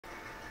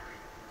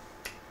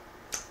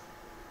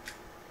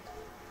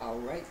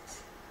Alright.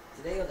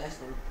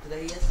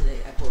 Yesterday,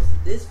 I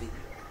posted this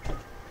video.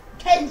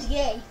 Ken's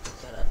gay.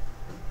 Shut up.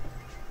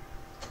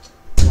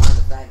 Why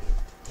the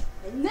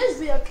faggot? In this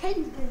video,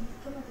 Ken's gonna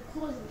come out the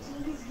closet.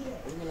 He's gay.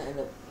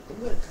 I'm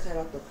gonna cut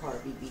out the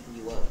part me beating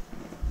you up.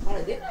 Hold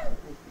on,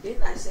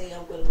 didn't I say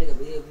I'm gonna make a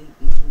video of me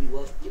beating you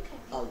up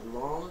a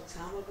long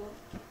time ago?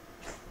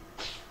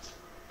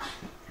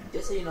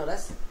 Just so you know,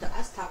 that's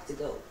Toxic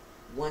Go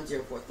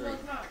 1043. No,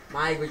 it's not.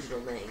 My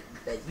original name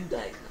that you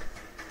guys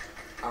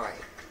know.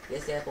 Alright.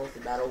 Yesterday I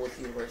posted Battle with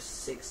Universe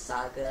 6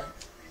 Saga,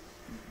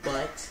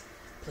 but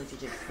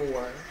PlayStation 4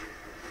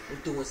 was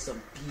doing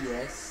some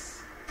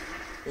BS,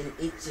 and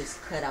it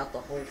just cut out the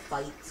whole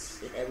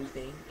fights and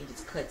everything. It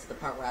just cut to the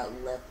part where I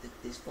left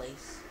this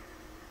place.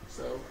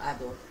 So I have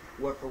to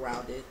work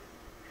around it.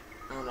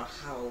 I don't know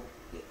how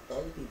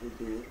other people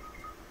do it,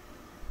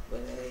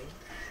 but hey,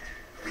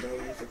 no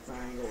use of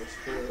crying over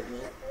spoiled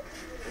milk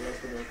unless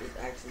the milk is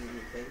actually in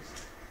your face.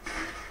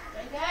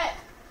 Like that.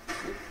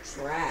 You're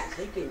trash.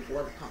 How you getting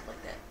water pump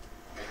like that?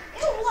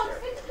 Ew, look,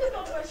 50 people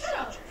over. Shut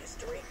up.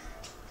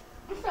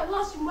 I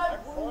lost you my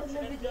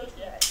video. You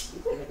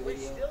finna make a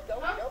video?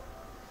 Huh?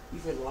 You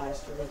finna live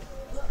stream?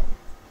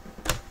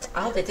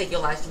 I hope they take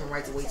your live stream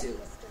rights away too.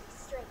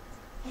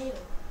 Hey,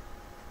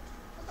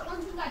 what's the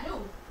only thing I do?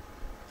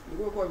 You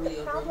can record The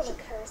videos, bro. problem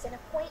occurs in a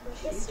point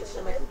in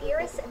history where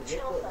Beerus and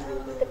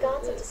Chalfa, the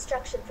gods of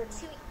destruction for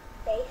 2 years,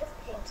 they have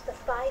picked the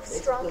 5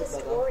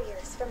 strongest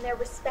warriors from their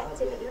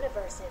respective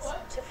universes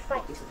to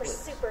fight for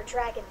Super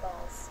Dragon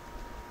Balls.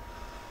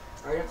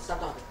 Alright, you have to stop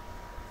talking.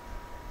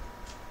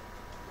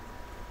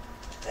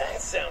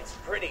 That sounds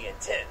pretty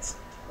intense.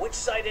 Which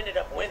side ended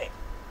up winning?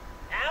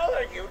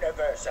 Our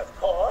universe, of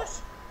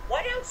course.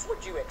 What else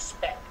would you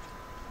expect?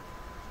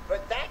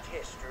 But that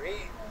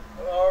history,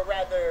 or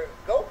rather,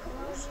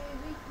 Goku's,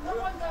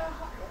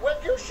 well,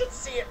 you should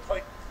see it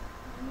for...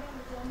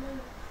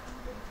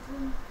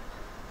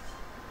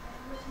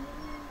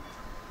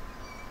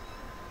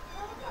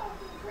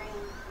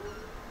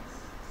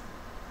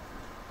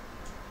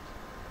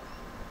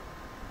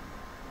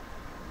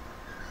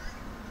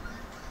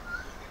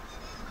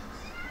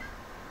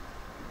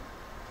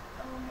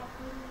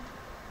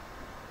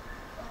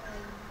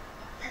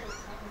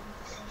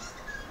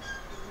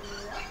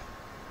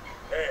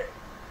 Hey,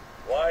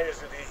 why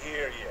isn't he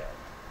here yet?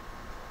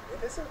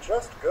 It isn't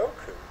just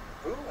Goku.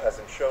 Boo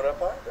hasn't shown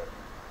up either.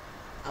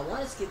 I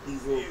want to skip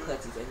these little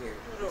cutscenes in here.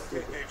 You don't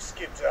think they've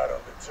skipped out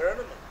on the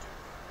tournament, do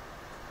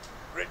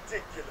you?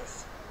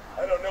 Ridiculous.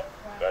 I don't know.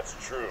 That's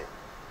true.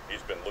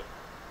 He's been looking.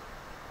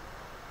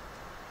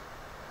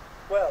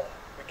 Well,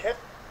 we can't.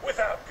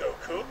 Without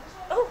Goku?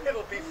 Oh,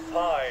 it'll be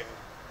fine.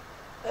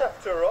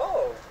 After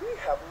all, we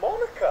have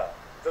Monica,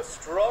 the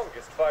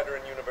strongest fighter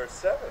in Universe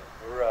 7,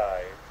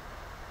 right?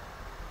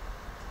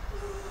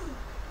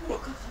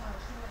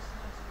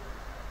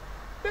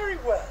 Very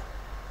well.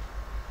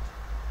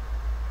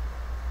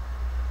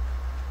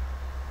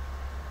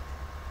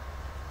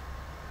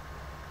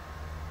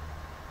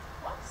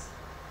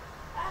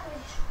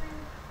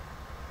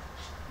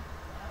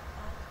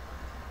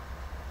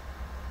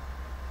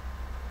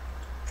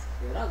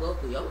 Yeah, without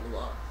Goku, y'all would have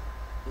lost.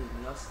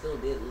 Y'all still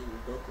did lose.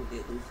 Goku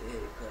did lose to it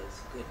because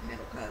he couldn't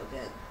handle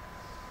KaioKen.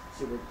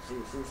 Super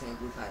Saiyan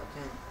Blue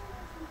KaioKen.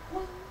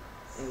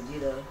 And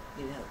Vegeta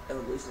didn't have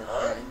evolution at the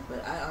time, but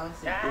I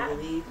honestly do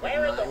believe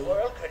Where in the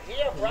world could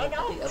he have run I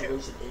off think to?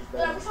 evolution is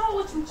better.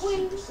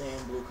 Super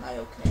Saiyan Blue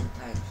KaioKen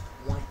times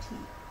 20.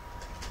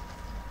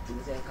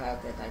 Super Saiyan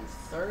KaioKen times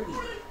 30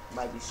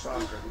 might be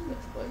stronger,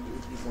 but it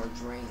would be more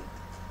draining.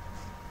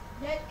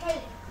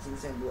 Super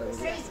Saiyan Blue This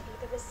evolution. must be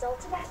the result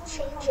of that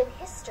change in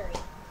history.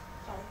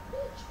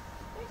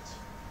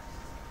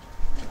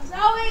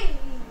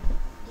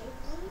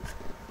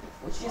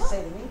 What you just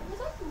say to me?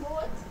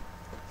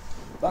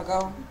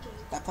 Bucko,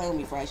 stop playing with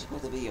me before I actually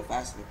post the video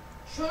faster.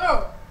 Shut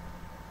up.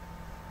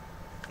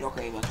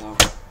 Okay, Bucko.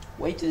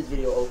 Wait till this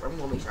video over. I'm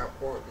gonna make sure I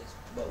record this,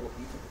 but what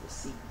you can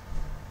see.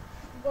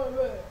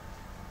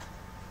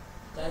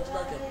 Guys,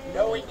 like a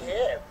Knowing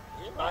him,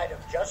 he might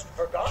have just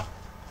forgotten.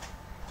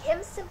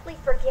 Him simply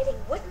forgetting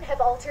wouldn't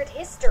have altered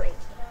history.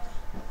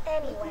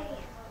 Anyway,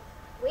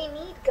 we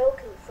need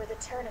Goku for the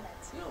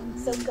tournament,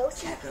 so go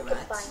see if you can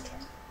find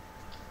him.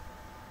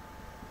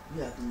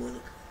 You have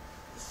Monica,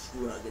 the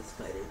strongest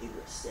fighter in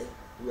your set,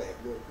 right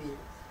here.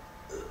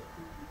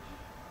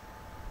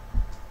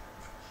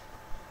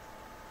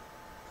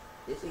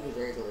 This thing is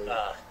very delayed.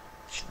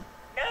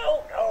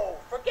 No,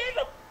 forget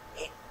him.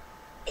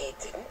 It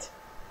didn't.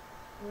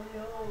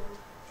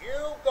 You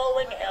go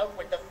and help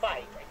with the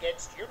fight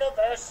against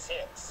Universe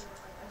 6.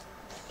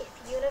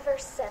 If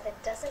Universe 7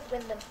 doesn't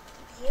win them,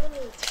 you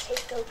need to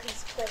take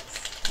Goku's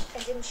place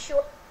and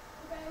ensure...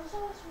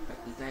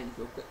 These 90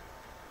 real quick.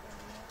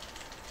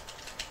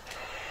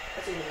 I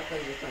think when I play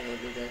this final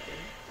exactly.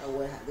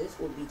 This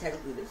would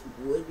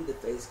be the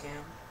face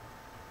cam,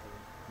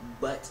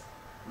 but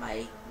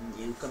my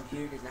new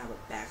computer does not have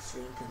a back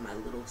screen because my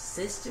little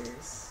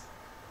sisters.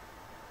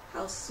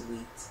 How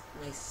sweet,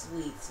 my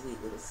sweet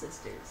little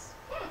sisters.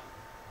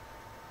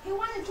 He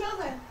wanted to kill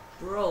them.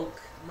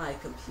 broke my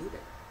computer.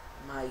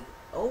 My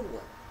old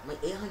one. My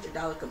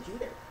 $800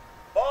 computer.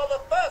 For the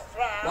first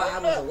round, While I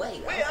was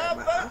away. we I was have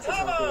at my uncle's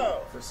house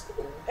Bertamo. for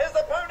school. His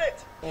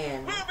opponent,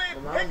 And will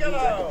be my mom used our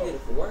Piccolo. computer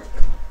for work.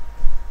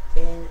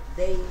 And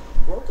they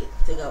broke it.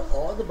 Took out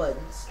all the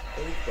buttons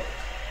and it broke.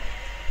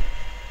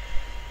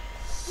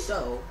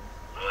 So,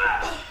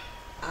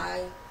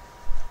 I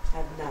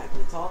have not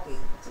been talking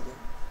to them.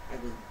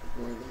 I've been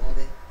ignoring them all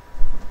day.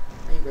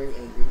 I'm very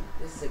angry.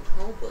 This is a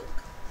Chromebook.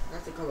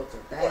 Not the Chromebooks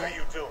are bad. What are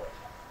you doing?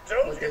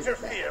 Don't But they're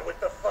interfere bad. with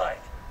the fight.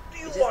 Do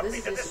you It's want this me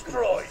is to just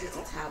destroy it's just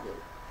you? a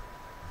tablet.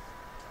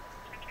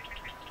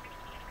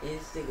 And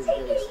this thing is Take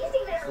very it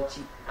easy now. so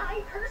cheap.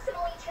 I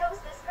personally chose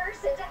this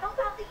person to help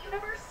out the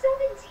Universe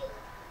 17.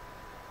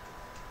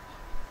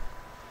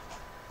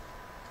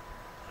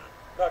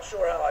 Not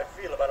sure how I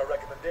feel about a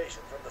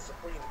recommendation from the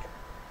Supreme.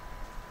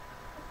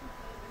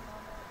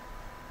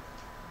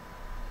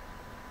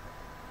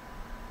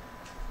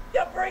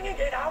 You're bringing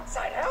in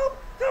outside help?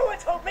 No one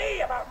told me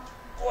about.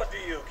 What do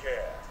you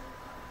care?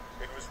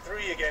 It was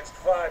 3 against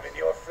 5 in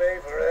your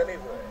favor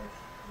anyway.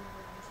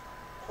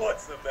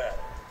 What's the matter?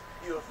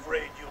 You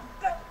afraid you...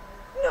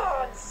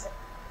 Nonsense!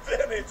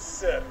 Then it's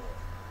settled.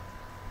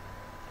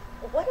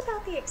 What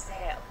about the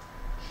exam?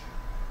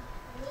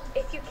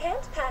 If you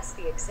can't pass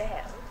the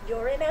exam,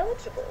 you're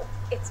ineligible.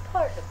 It's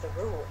part of the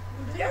rule.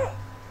 Yeah,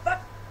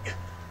 but...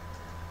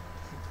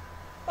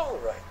 All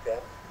right, then.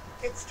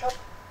 It's tough.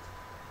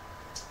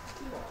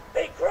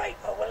 Be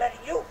grateful we're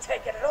letting you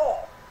take it at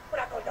all. We're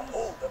not going to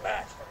hold the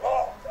match for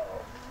long,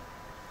 though.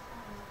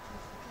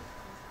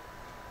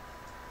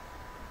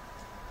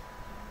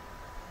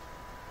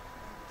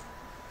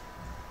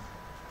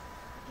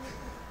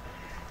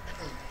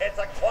 It's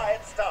a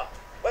quiet start,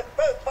 with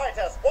both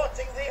fighters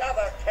watching the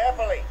other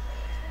carefully.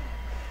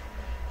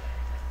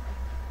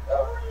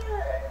 Oh,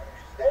 yes.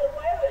 There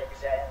were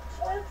exams,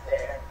 weren't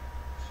there?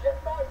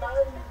 Slipped my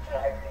mind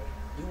entirely.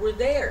 You were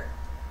there.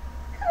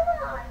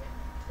 Come on.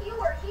 You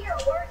were here,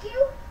 weren't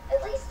you?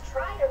 At least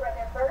try to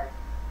remember.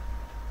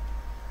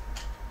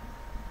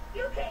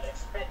 You can't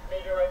expect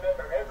me to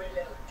remember every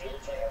little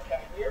detail,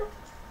 can you?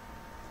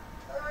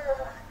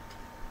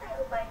 I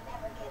hope I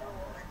never get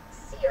old.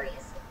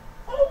 Seriously.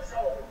 Oh,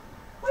 so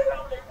we're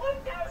only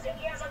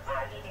 1,000 years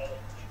apart in age.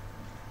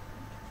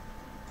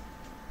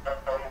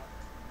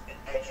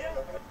 Could you...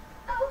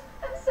 Oh,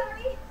 I'm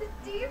sorry.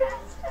 Do your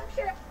best. I'm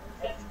sure.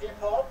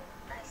 54?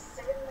 I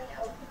certainly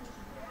hope.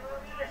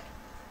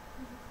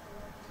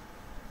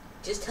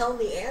 Just tell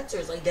me the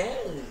answers. Like,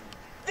 dang.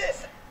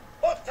 This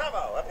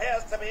Otamo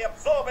appears to be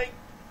absorbing.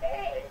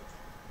 Hey,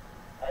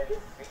 are you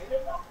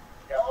feeling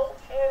no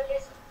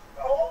careless?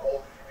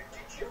 Oh,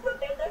 did you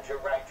remember to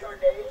write your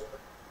name?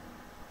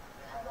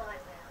 Come on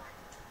now.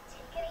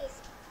 Take it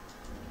easy.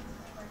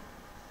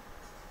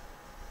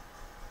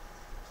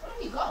 Where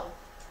did you go?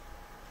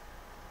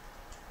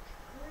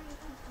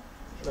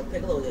 No,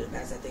 Piccolo didn't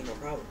pass that thing, no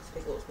problem. 'Cause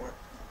Piccolo's smart.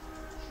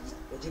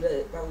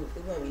 Vegeta probably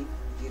be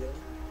Vegeta.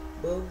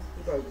 Boo,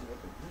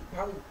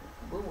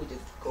 Boo would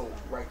just go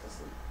right to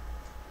sleep.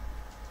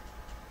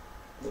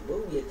 But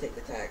Boo would take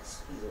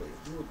attacks easily.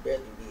 He would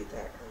barely be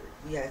attacked hurt.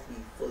 He has to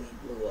be fully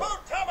blew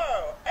up.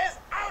 Otamo is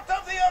out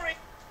of the arena.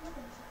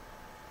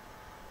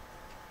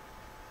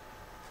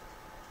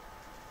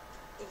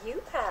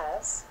 You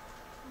pass.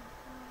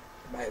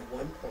 By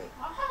 1 point.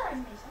 I heard I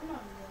missed. I'm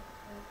not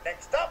good.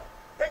 Next up,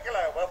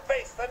 Piccolo will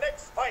face the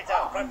next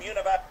fighter from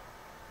Universe.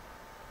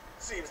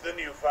 Seems the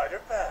new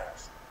fighter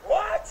passed.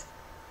 What?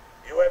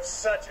 You have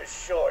such a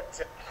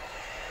short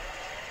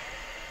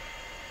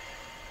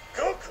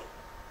Goku!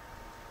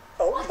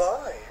 Oh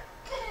my!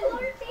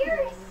 Lord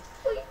Beerus.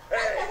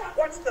 Hey,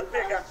 what's the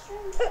bigger...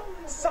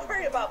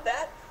 Sorry about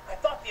that. I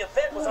thought the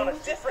event was on a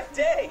different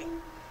day.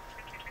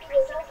 It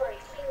was over at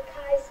King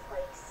Kai's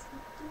place.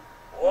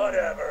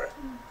 Whatever.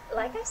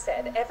 Like I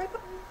said,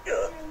 everybody...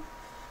 Ugh.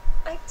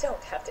 I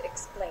don't have to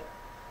explain.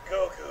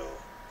 Goku.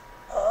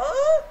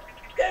 Huh?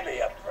 Give me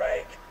a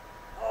break.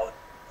 Oh,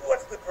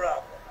 what's the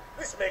problem?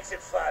 This makes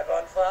it 5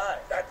 on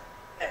 5. That...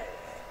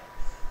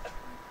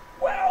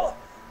 Well,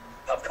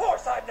 of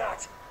course I'm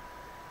not.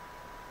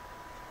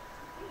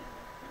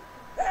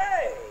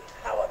 Hey,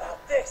 how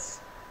about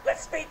this?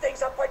 Let's speed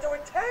things up by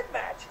doing tag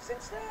matches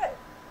instead.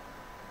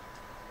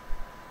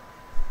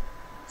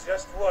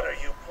 Just what are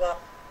you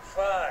plop?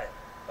 Fine,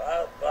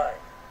 I'll bite.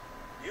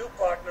 You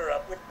partner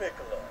up with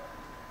Piccolo.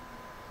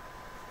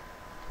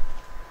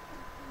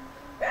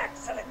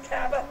 Excellent,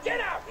 Kaba.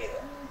 Get out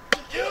here.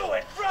 You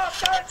and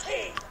Frost are a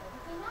team.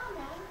 Okay, now,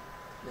 man.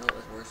 No, it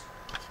was worse.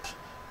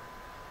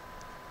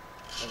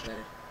 That's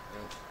better.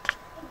 No.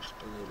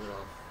 A little bit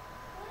off.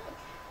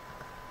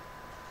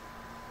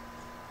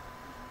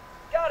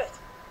 Got it.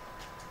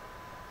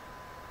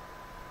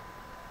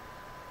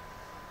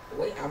 The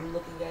way I'm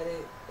looking at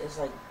it, it's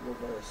like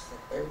reverse.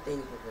 Like everything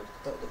is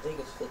reversed. The thing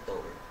is flipped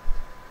over.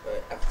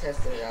 But I've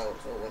tested it out,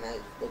 so when I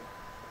look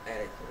at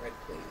it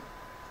correctly,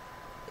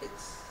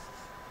 it's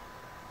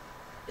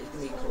gonna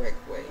be the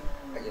correct way.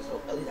 I just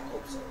hope, at least I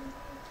hope so.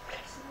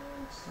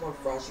 Come on,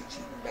 Frost, you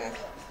cheating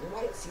bastard. You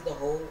might see the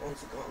hole on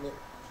his gauntlet.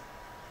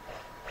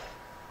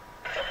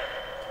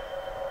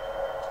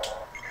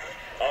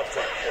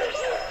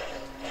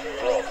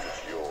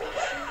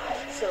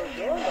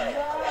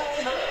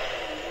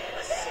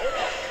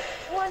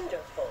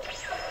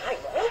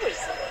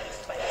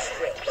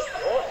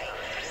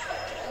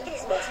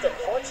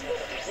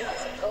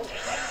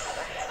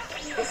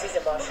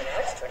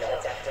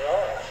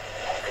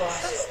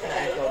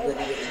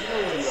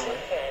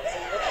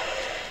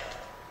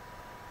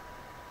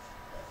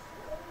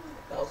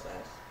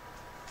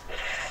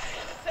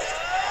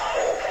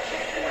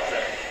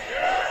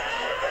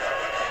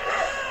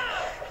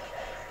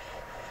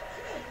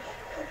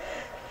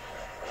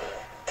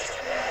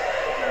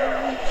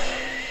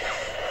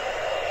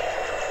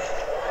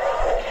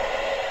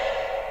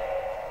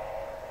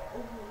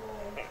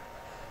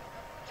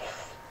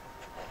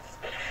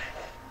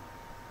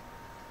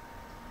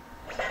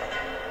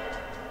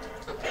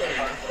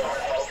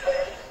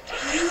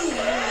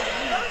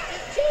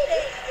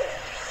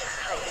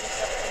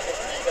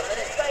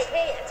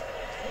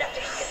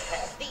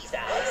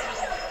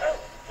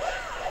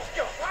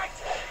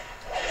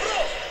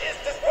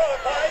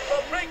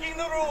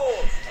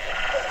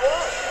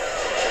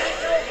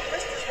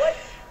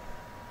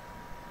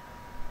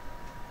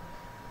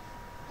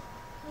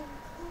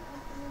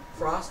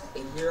 Frost, a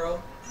hero.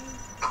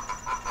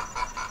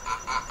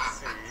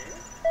 See?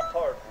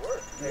 Hard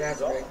work. You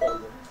guys are very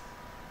cool.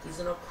 He's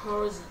an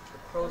Akrosian.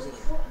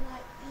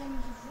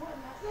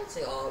 I'd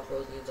say all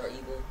Akrosians are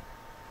evil.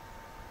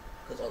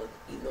 Because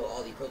even though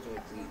all the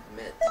Akrosians we've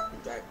met in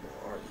Dragon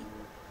Ball are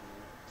evil.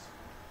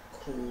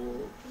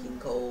 Cool, King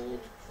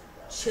Cold,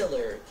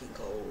 Chiller, King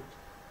Cold,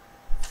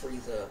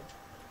 Frieza,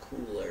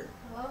 Cooler,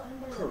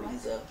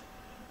 Kuriza,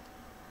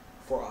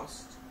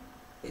 Frost.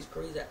 Is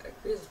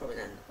Kuriza's probably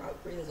not.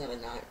 Kuriza's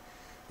not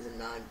he's a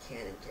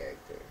non-canon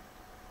character.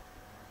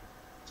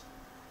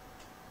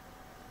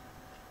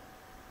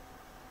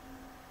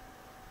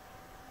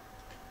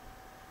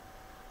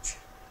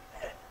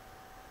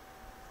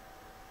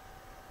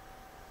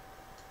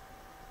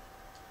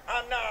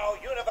 And now,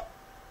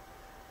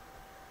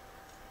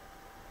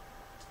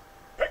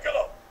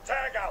 Piccolo,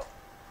 tag out.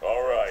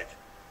 All right.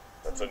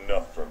 That's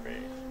enough for me.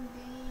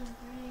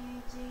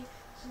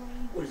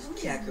 What is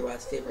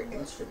Kakarot's favorite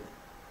instrument?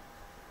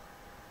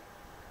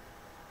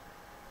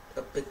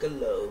 A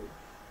piccolo.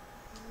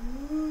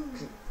 Of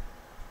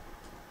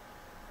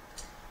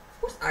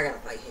course I gotta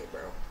fight him,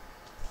 bro.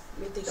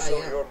 You think So I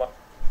am? you're my...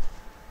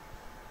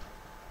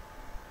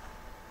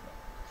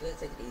 Let's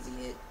take an easy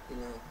hit, you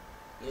know.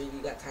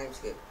 You got time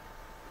skip.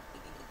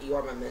 You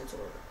are my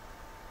mentor.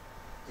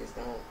 Just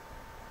don't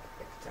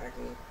attack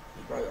me.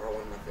 You probably are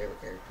one of my favorite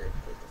characters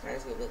because the time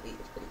skip ability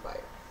is pretty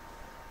fire.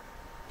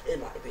 In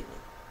my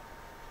opinion.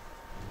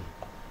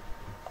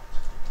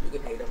 You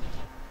can hate him.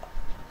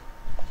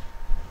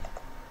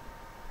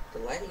 The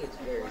lighting is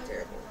very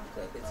terrible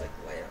because it's like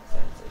light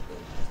outside, so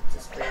it's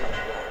a screen with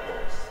black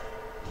doors.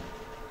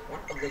 What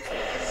a good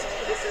choice.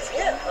 This is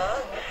him, huh?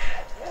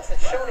 He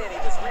hasn't shown any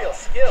of his real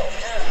skill.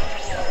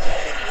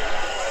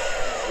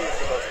 He's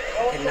the most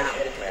Cannot powerful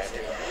win man this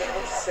in game.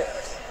 Universe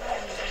 6.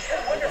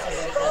 I wonder how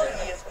strong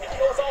he is when he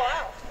goes all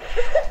out.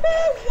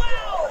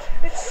 Wow!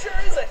 It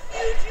sure is a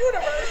huge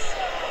universe!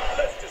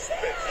 Let's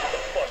dispense with the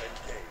fun and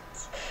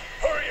games.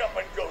 Hurry up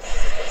and go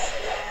super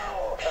speed.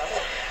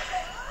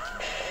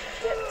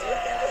 Can't do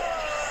that.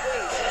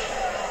 Please,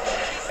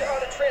 teach me how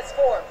to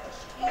transform.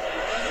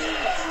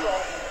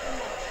 Strong.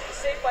 To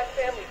save my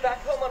family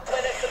back home on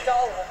planet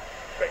Sadala.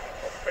 Begging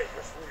for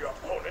favors from your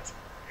opponent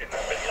in the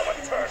middle of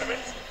a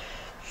tournament.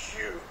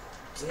 You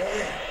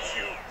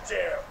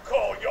dare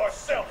call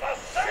yourself a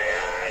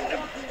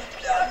Saiyan?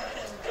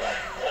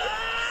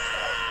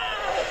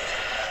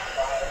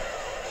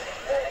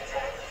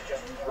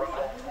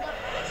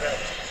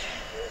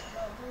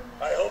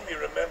 I hope he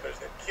remembers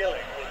that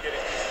killing will get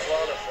him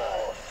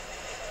disqualified.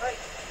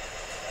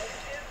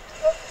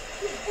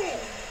 If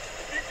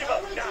you give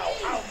up now,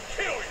 I'll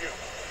kill you.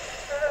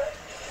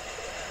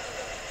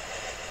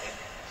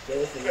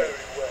 Very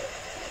well.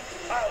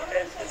 I'll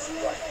end this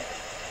fight.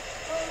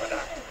 But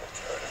after the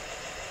tournament,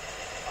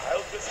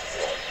 I'll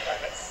destroy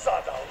planet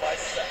Sadal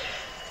myself.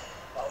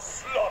 I'll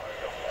slaughter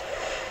your mother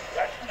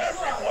and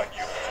everyone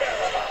you care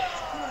about.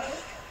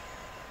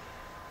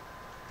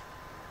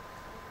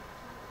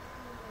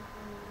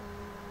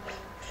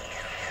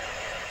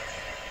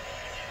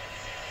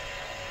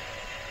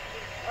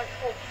 My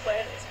whole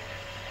planet.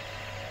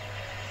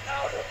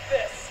 Out of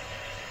this.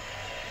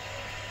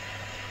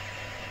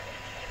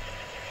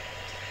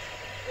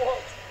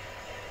 Won't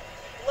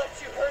let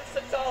you hurt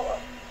Sadala.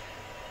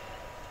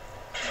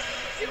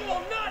 You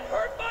will not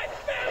hurt my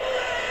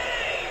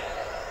family!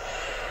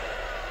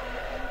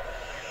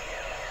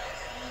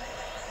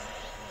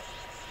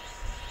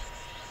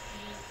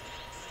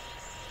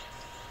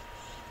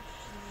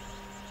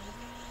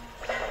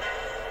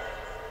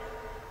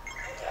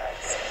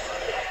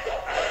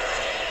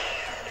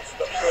 It's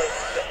the first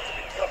step to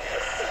becoming a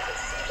super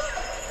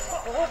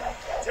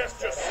Saiyan. Test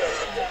yourself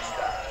against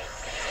that.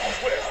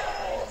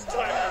 Well, it's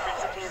time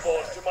for me to move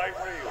on to my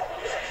real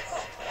business.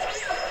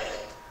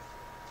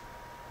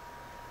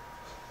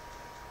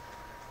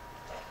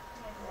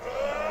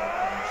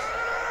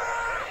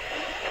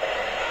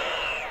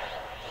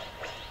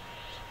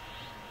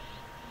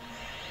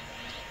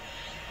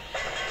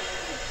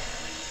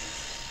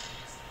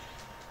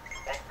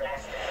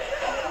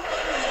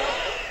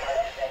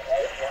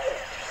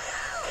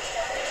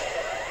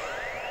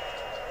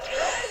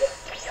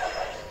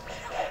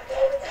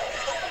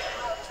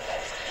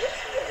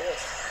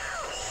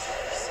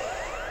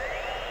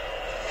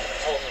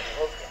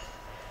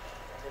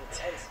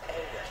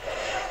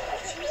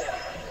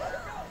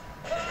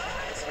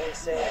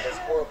 Saying those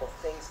horrible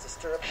things to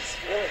stir up his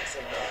feelings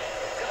in me.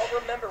 I'll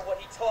remember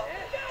what he taught me.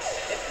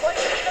 And fight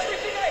with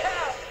everything I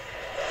have!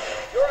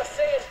 You're a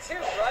Saiyan too,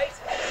 right?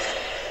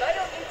 And I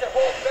don't need to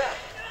hold back.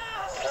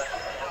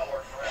 Our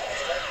friend,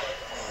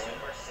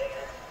 Super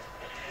Saiyan,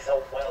 is a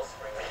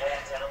wellspring of raw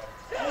talent.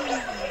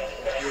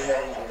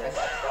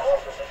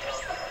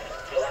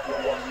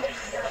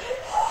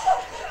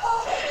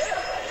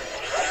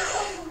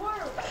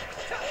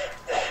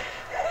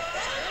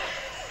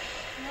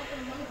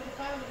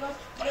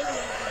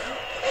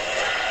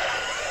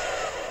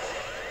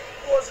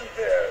 Wasn't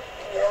there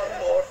one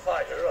more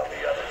fighter on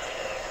the other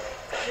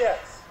team?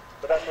 Yes,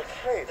 but I'm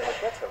afraid I'm a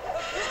better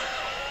one.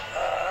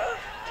 Huh?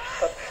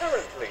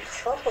 Apparently,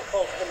 Trump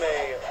calls him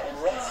a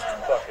rust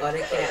bucket. Oh,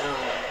 they can't,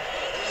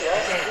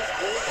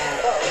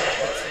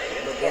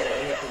 look at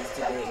anything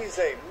today. He's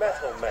a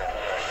metal man,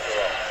 after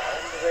all,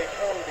 and they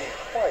can be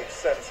quite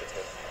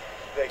sensitive.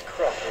 They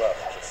crumple up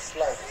the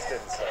slightest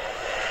insult.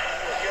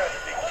 You got to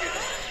be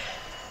kidding.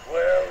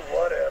 Well,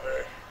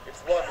 whatever.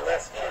 It's one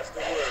less case to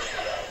worry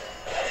about.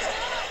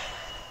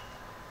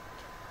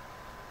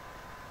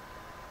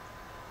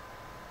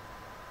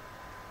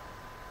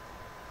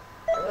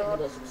 Not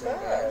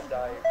bad,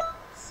 I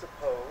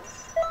suppose.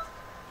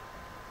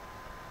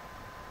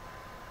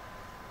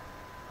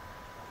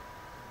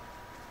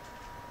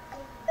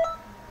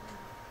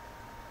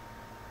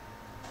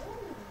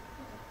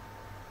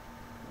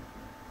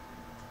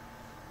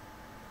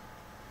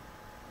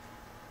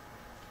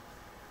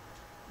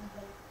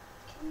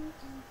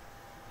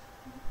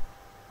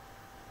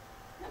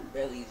 I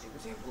barely used Super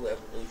Saiyan Blue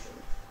Evolution.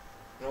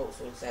 I was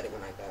so excited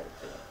when I got it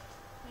too.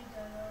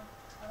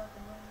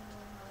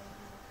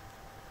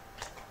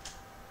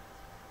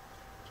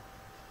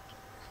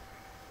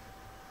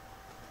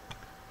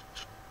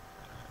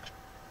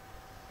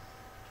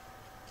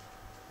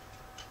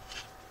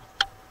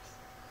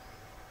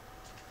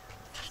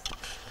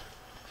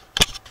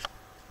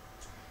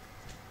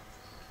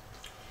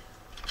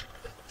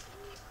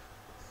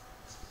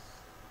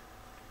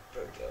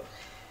 There we go.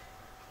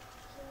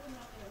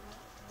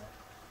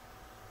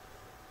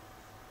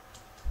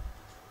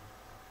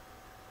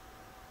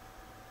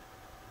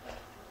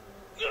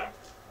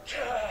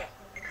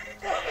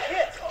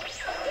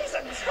 He's a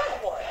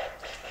tough one.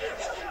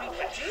 Beat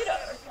Vegeta.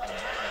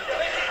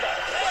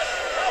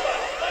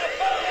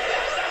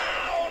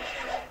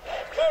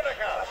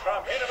 Monica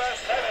from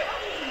Universe 7.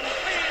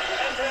 Please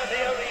enter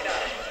the arena.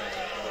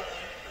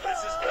 This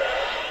is good.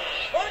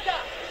 Monica,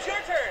 it's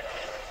your turn.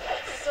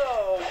 So,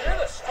 you're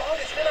the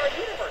strongest in our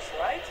universe,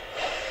 right?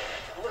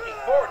 I'm looking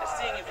forward to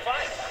seeing you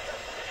fight.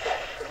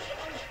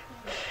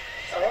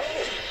 Oh,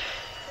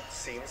 it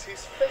seems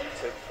he's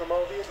fainted from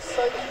all the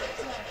excitement.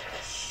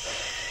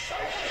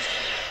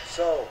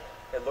 So,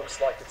 it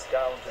looks like it's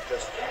down to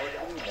just you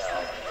and me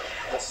now.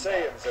 The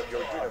Saiyans of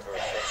your universe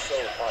are so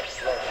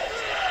hot-blooded.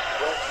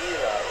 Don't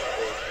realize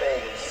there's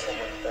always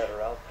someone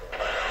better out there.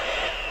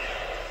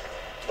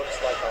 Looks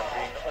like I'm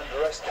being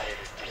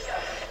underestimated here.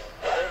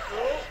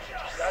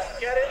 Just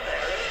get in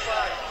there. It's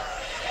fine.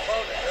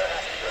 Monica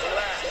has to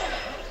relax.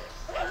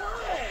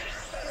 Why?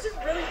 Is it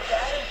really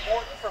that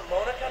important for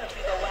Monica to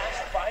be the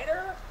last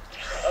fighter?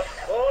 Of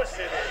course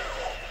it is.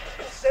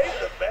 You save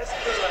the best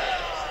for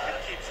last. It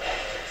keeps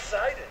things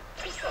exciting.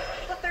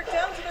 But they're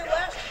down to their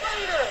last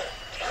fighter.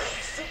 It'd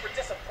be super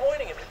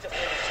disappointing if it just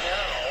ends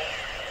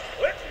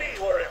now. Let me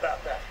worry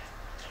about that.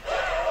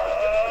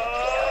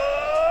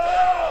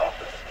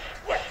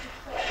 Wait,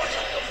 what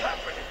the hell's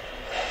happening?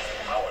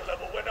 His power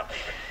level went up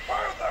even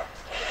further.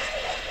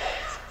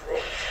 He's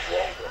grown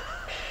stronger.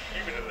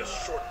 Even in this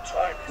short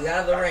time, he's Get out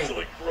of the ring.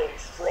 actually grown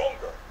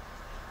stronger.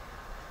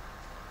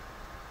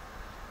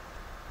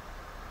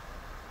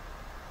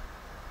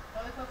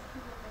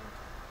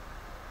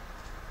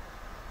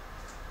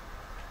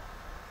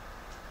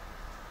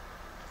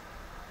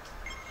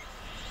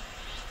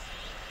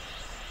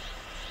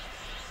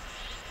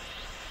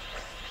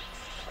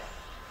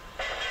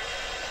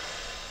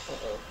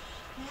 Uh-oh.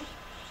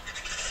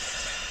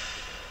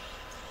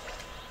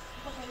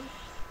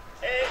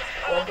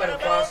 Oh, I'm gonna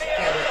cross the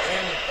camera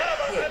and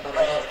hit by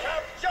my head.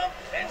 Jump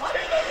into the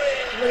ring.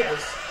 Look at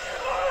this.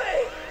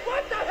 Oi!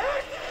 What the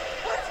heck?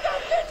 What's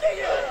got into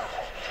you?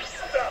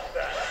 Stop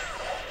that.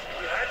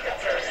 You had your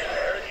turn in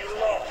there and you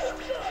lost.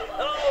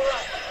 All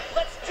right,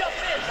 let's jump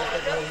in,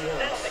 Monica.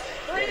 That's it.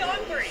 3 on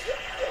 3.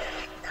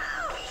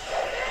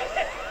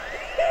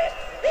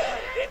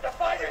 If the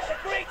fighters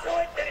agree to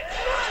it, then it's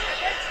not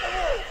against the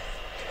rules.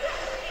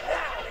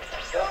 Now it's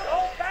a good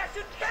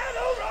old-fashioned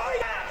battle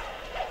royale.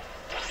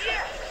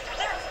 Yes,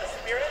 that's the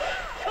spirit.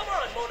 Come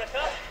on,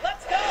 Monica.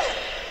 Let's go.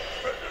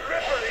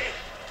 Referee,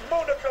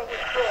 Monica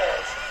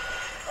withdraws.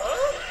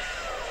 Huh?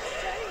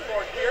 Dang,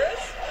 Lord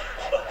Beerus.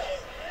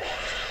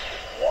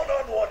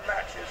 One-on-one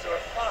matches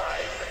are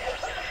fine,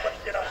 but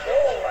in a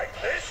brawl like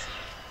this,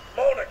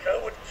 Monica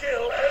would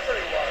kill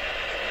everyone.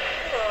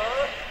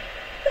 Aw,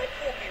 that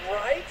can't be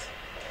right.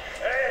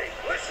 Hey,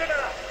 listen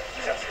up.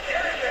 Just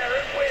get in there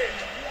and win.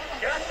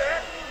 Got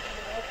that?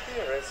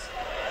 Here is.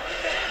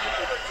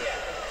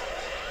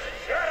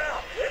 Shut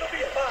up. It'll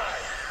be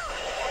fine.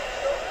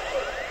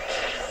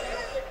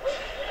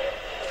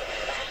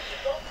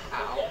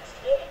 Ow.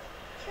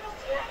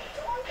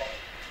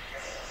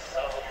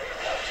 So,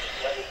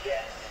 let me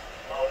guess.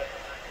 Monica.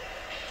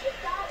 You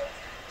got it.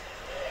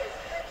 It's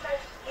pretty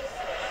much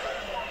useless.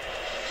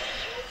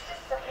 It's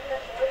just something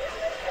that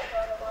warriors that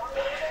brought along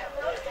with them.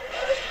 Most of the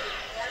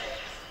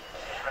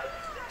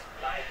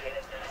I get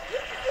it now.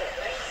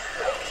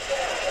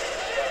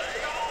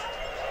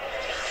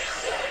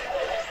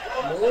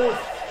 Move.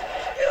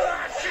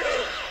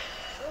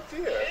 Oh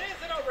dear.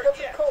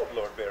 Catch a cold,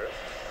 Lord Beerus.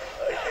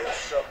 I hear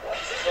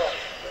someone's talking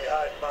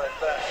behind my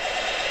back.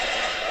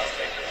 I'll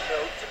make a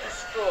note to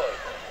destroy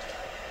them.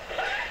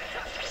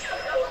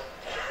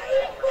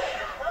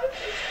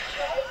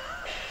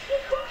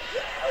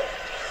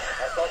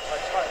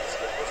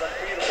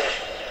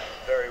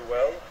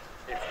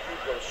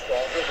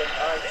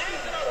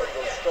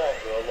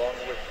 along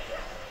with you.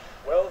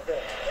 Well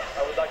then,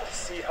 I would like to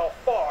see how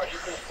far you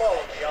can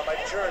follow me on my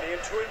journey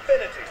into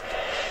infinity.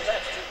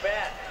 That's too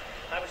bad.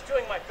 I was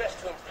doing my best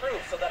to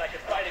improve so that I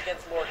could fight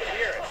against Lord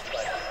Beerus,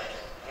 but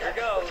here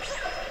goes.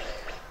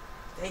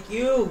 Thank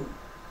you.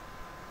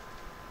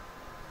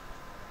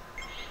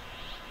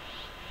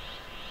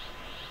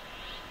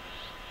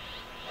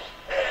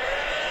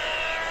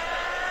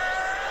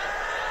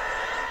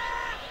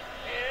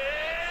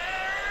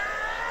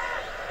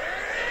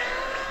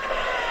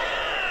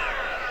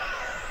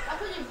 I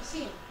couldn't even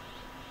see him.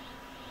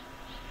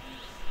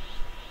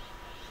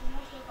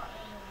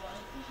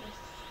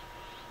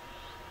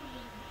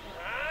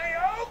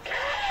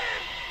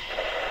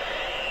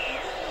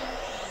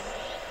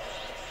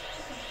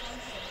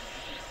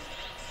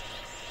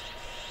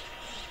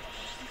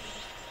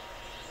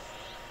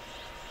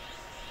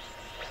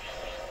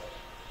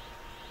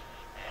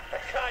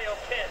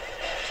 KaioKen.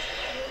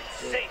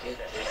 Satan. You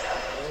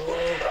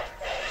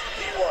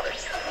want it?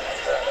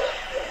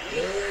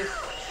 Yes.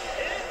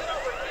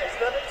 Is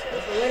that it?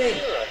 We're for winning.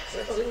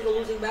 We're for winning the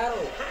losing battle.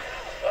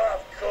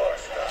 Of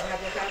course I not.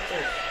 have no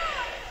capsules.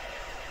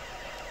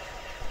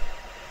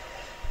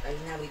 I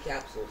didn't have any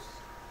capsules.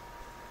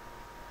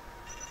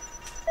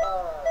 Okay.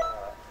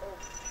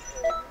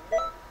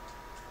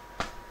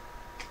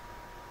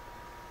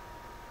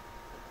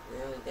 You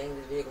know, dang,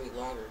 this video gonna be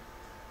longer.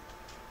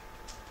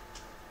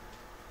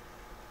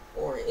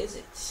 Or is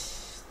it?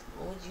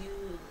 What would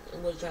you?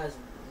 I'm gonna try.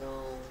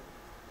 No.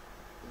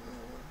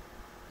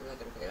 I'm not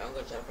gonna play it. I'm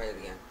gonna try to fight it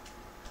again.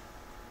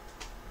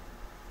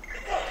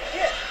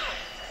 Yeah,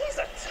 he's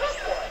a tough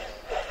one.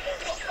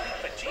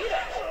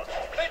 Vegeta.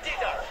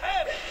 Vegeta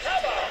and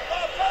Taba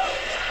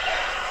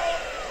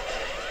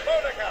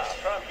Monica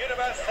from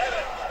Universe 7.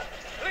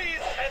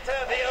 Please enter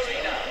the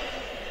arena.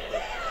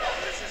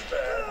 This is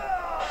bad.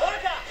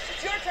 Monica,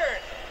 it's your turn.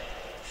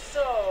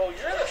 So,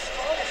 you're the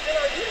strongest in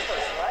our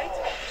universe, right?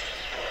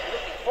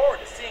 Looking forward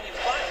to seeing you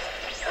fight.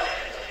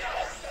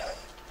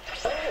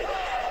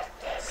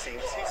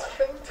 Seems he's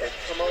fainted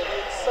from all the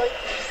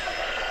excitement.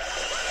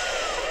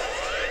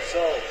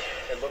 So,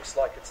 it looks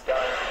like it's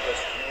down to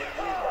just you and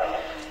me now.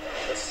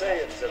 The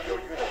Saiyans of your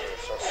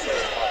universe are so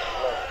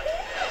hot-blooded.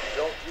 You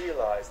don't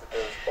realize that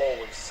there's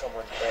always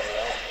someone better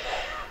out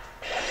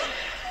there.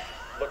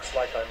 Looks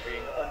like I'm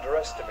being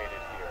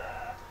underestimated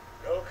here.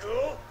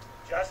 Goku,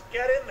 just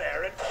get in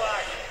there and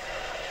fight.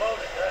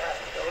 Monica has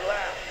to go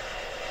last.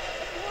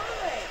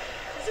 Why?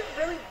 Is it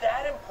really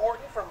that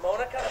important for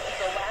Monica to be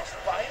the last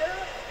fighter?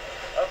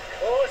 Of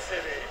course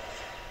it is.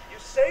 You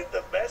saved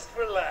the best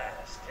for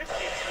last. It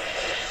keeps me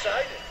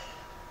excited.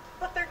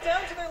 But they're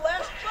down to their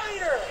last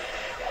fighter.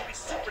 It would be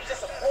super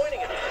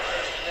disappointing if it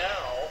was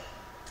now.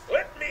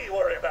 Let me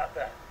worry about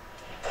that.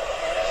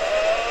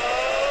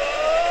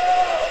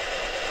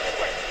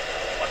 Wait,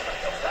 what the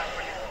hell's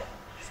happening?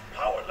 His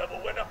power level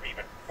went up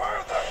even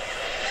further.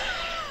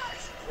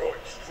 He's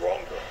growing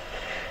stronger.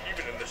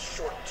 Even in this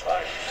short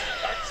time,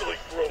 he's actually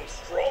grown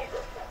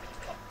stronger.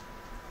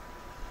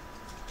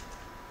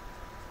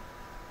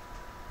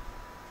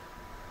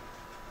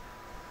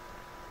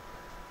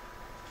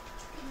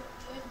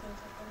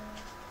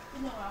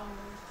 No, I don't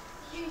know.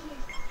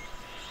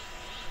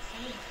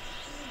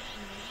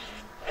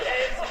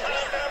 It's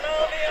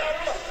pandemonium!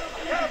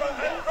 Kaba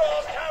and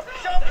Grodd have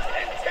jumped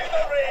into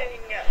the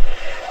ring!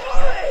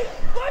 Oi!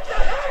 What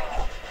the heck?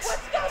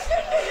 What's got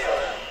into you?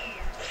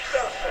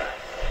 Stop that.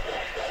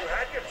 You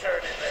had your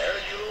turn in there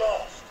and you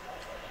lost.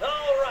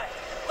 All right,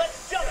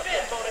 let's jump in,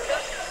 Monica.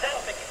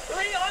 That'll make it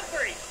 3 on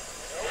 3.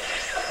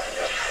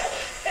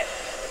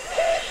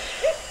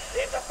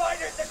 If the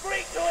fighters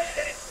agree to it,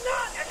 then it's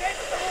not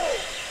against the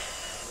rules.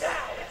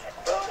 Now it's a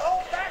good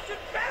old-fashioned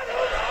battle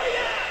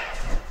royale!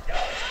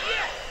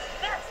 Yes,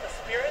 that's the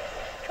spirit.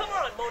 Come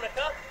on,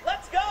 Monica,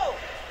 let's go.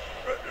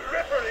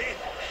 Referee,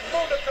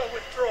 Monica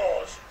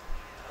withdraws.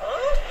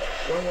 Huh?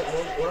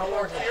 What I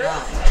want to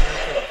die.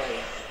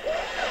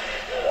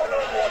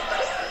 One-on-one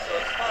matches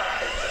are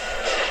fine.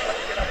 But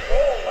in a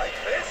brawl like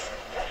this,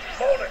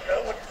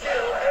 Monica would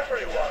kill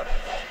everyone.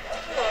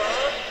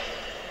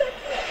 That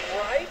can't be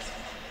right.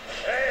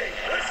 Hey,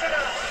 listen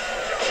up!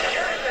 Just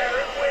get in there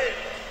and win!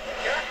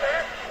 Got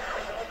that?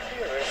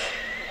 Beerus,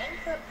 won't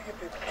that be a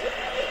bit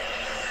difficult?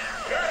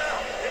 Get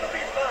out! It'll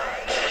be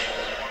fine!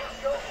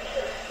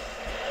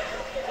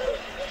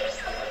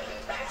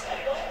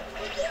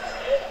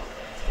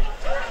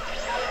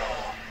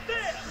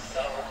 There!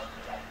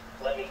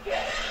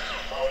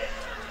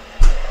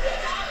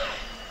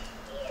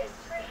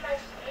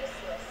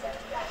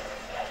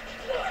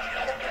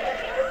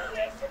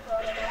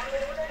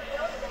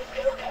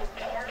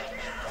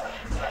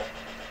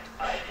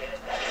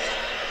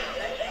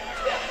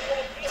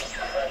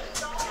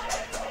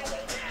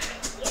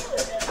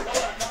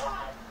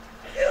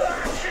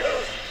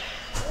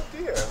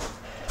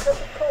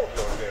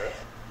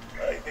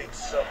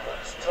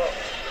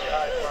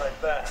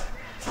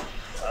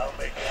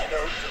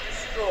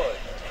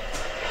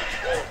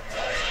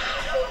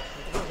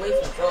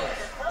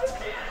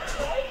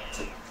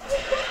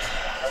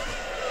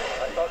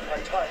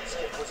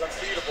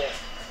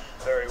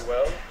 Very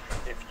well.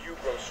 If you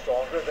grow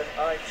stronger, then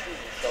I too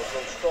shall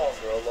grow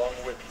stronger along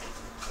with you.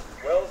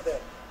 Well then,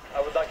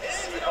 I would like to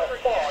see how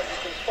far you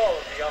can follow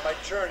me on my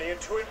journey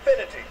into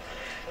infinity.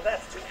 Well,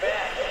 that's too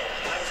bad.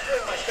 I was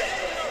doing my best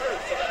to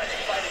improve so that I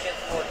could fight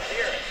against more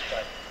Beerus,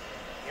 but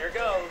here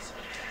goes.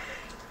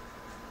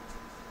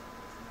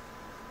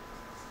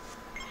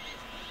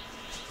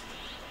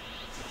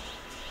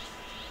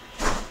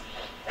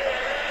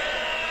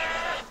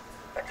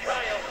 The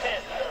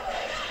KaioKen.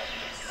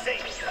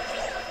 Safe.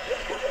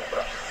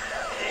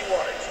 He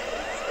wanted to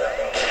use that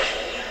up.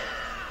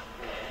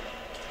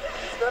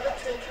 Is that a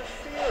tinge of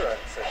fear I'm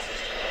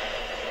sensing?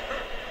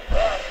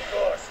 Of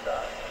course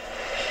not.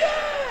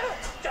 Yeah!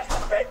 Just a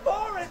bit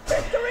more and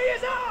victory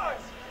is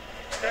ours!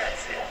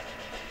 That's it.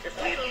 If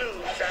we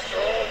lose after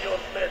all your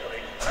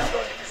meddling, I'm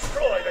going to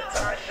destroy the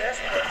time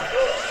nest for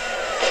good.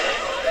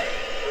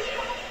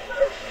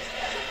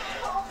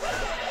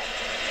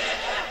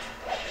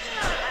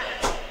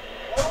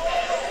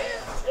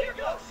 Here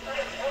goes!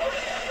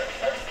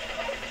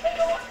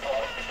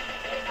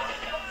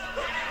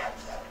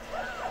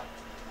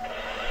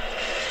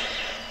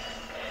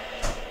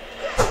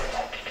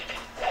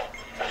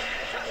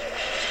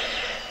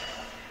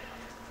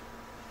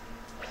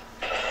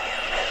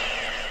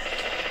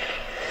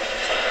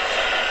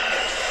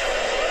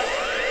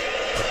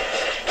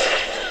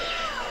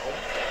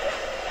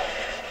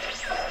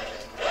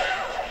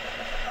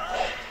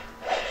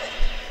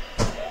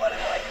 What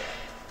am I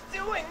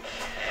doing?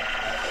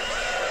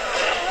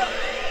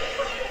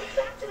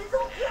 Back to his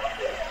old place.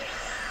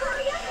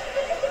 Hurry up and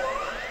finish it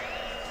off.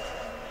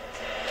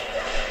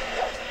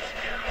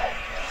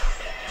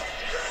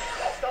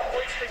 Stop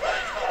wasting my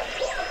time.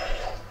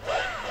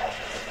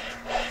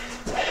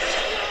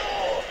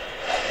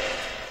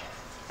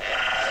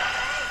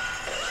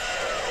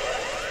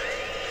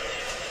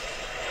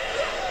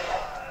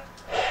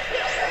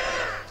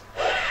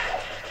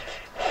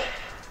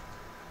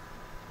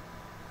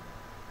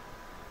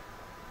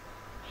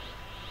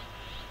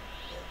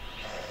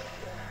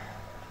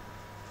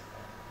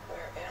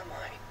 Where am I?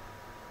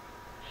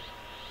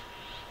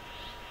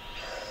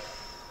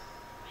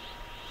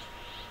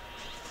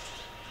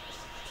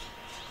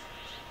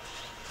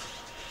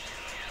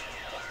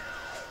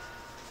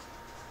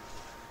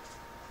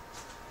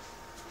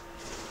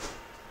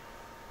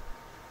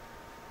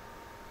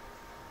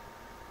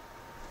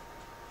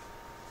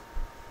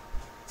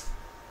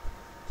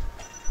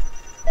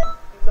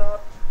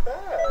 Not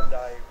bad,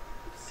 I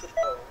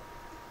suppose.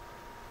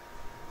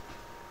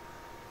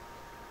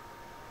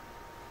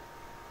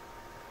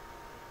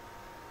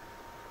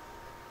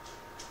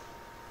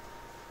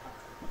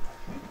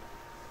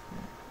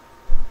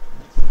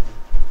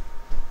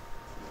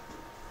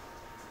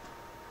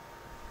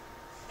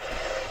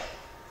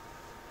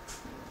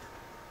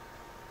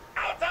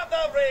 Out of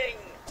the ring!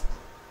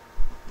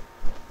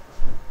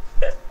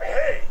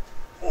 Hey!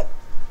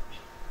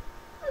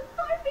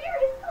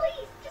 Barbarous,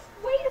 please, just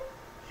wait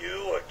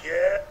You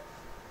again?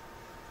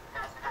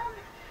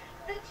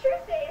 The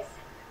truth is,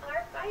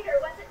 our fighter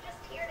wasn't just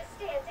here to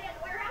stand in.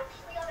 We're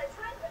actually on a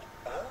time limit.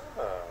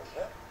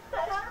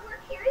 But our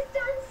work here is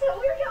done, so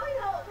we're going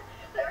home.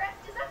 The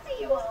rest is up to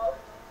you all.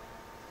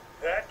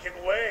 That can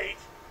wait.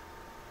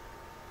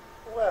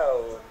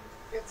 Well,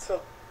 it's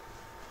a...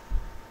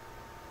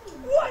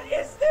 What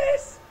is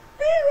this?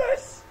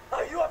 Beerus!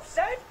 Are you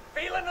upset?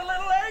 Feeling a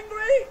little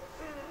angry?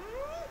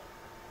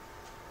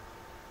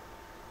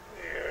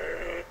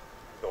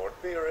 Lord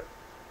Beerus.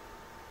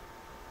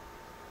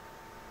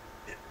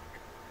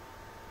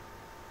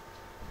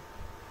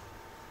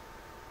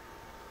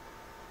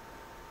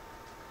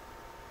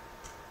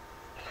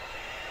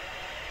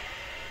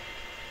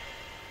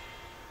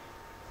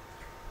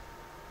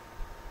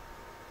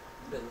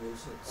 The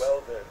nuisance.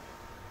 Well then,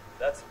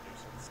 that's a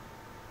nuisance.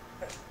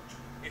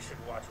 You should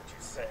watch what you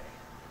say,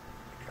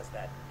 because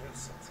that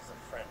nuisance is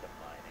a friend of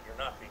mine, and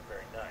you're not being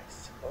very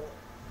nice. Oh,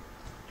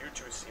 you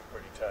two seem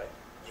pretty tight.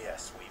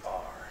 Yes, we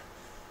are.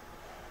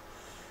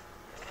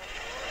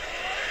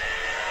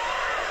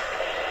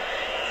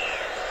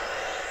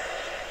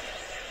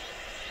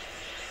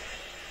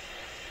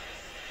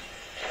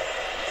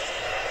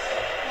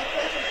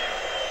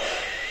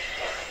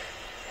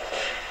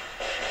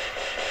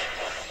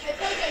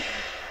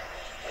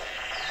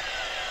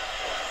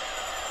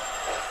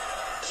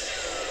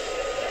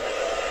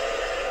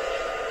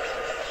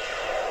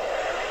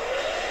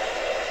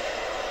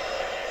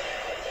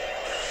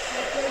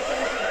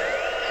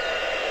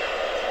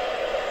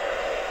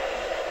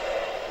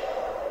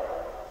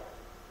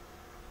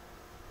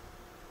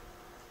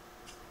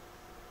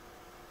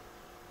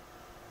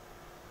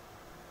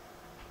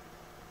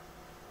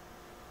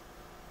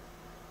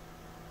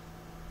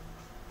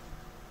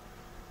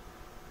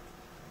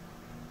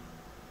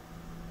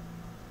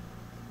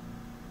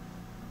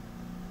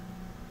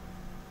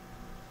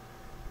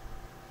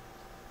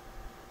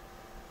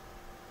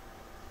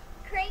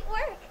 Great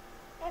work.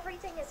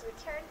 Everything is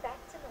returned back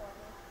to normal.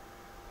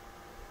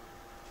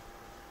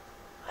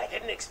 I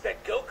didn't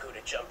expect Goku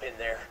to jump in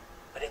there,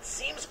 but it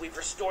seems we've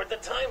restored the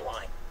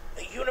timeline.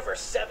 The Universe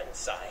 7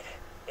 side.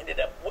 ended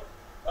up.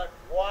 But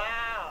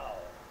wow,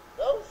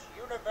 those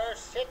Universe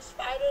 6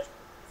 fighters.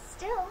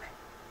 Still,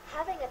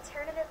 having a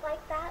tournament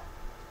like that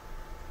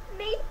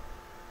made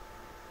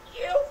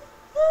You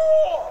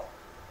fool!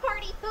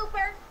 party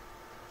pooper.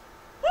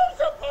 Who's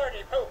a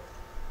party poop?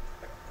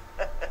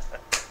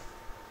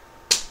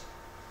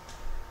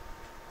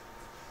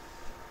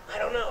 I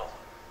don't know.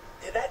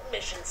 Did that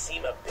mission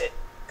seem a bit...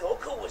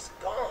 Goku was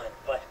gone,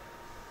 but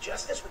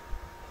just as we...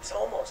 It's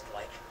almost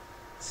like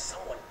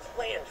someone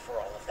planned for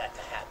all of that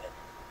to happen.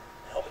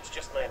 I hope it's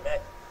just my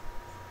imagination.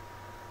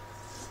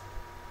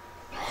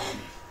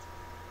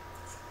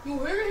 You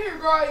hear it here,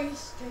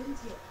 guys. I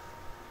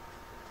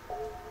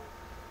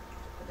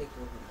think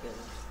we'll be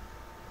together.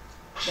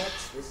 But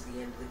this is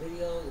the end of the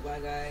video. Goodbye,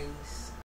 guys.